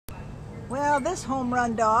Well, this home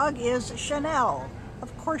run dog is Chanel.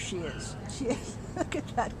 Of course she is. She is. Look at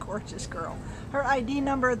that gorgeous girl. Her ID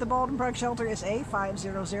number at the Baldwin Park shelter is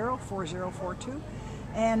A5004042.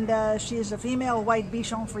 And she is a female white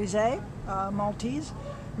Bichon Frise, Maltese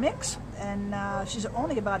mix. And she's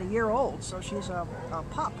only about a year old, so she's a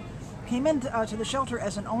pup. Came in to the shelter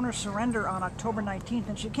as an owner surrender on October 19th,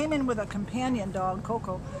 and she came in with a companion dog,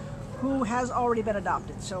 Coco, who has already been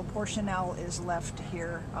adopted. So poor Chanel is left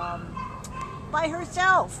here by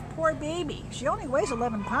herself. Poor baby. She only weighs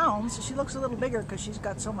 11 pounds. She looks a little bigger because she's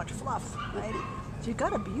got so much fluff, right? She's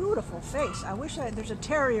got a beautiful face. I wish there's a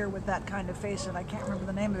terrier with that kind of face, and I can't remember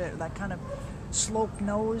the name of it, that kind of sloped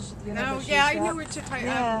nose. You know, oh, yeah, I know what you're talking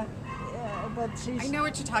about. Yeah, but she's... I know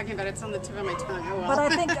what you're talking about. It's on the tip of my tongue. Oh, well. But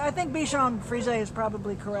I think Bichon Frise is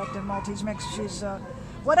probably correct in Maltese mix. She's,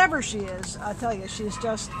 whatever she is, I tell you, she's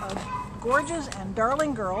just a gorgeous and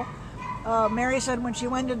darling girl. Mary said when she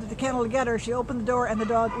went into the kennel to get her, she opened the door and the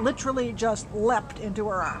dog literally just leapt into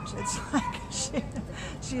her arms. It's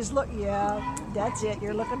like yeah, that's it.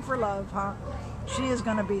 You're looking for love, huh? She is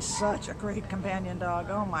going to be such a great companion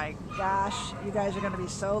dog. Oh my gosh, you guys are going to be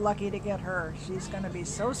so lucky to get her. She's going to be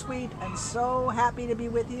so sweet and so happy to be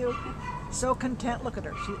with you. So content. Look at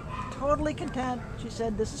her. She's totally content. She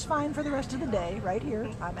said, "This is fine for the rest of the day, right here.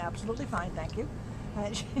 I'm absolutely fine, thank you."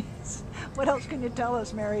 And what else can you tell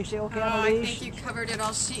us, Mary? Is she okay on a leash? I think you covered it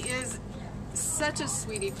all. She is such a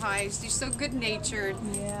sweetie pie. She's so good-natured,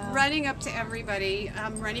 running up to everybody,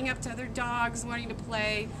 running up to other dogs, wanting to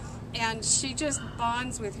play, and she just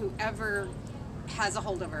bonds with whoever has a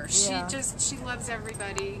hold of her. Yeah. She loves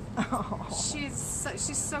everybody. Oh. She's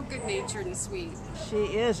so good-natured and sweet. She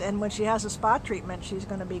is, and when she has a spot treatment, she's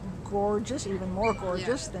going to be gorgeous, even more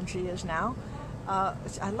gorgeous than she is now.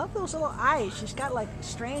 I love those little eyes. She's got like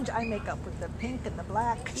strange eye makeup with the pink and the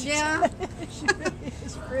black. Yeah. She really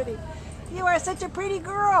is pretty. You are such a pretty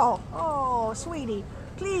girl. Oh, sweetie.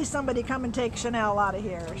 Please, somebody come and take Chanel out of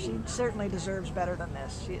here. She certainly deserves better than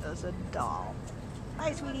this. She is a doll.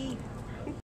 Bye, sweetie.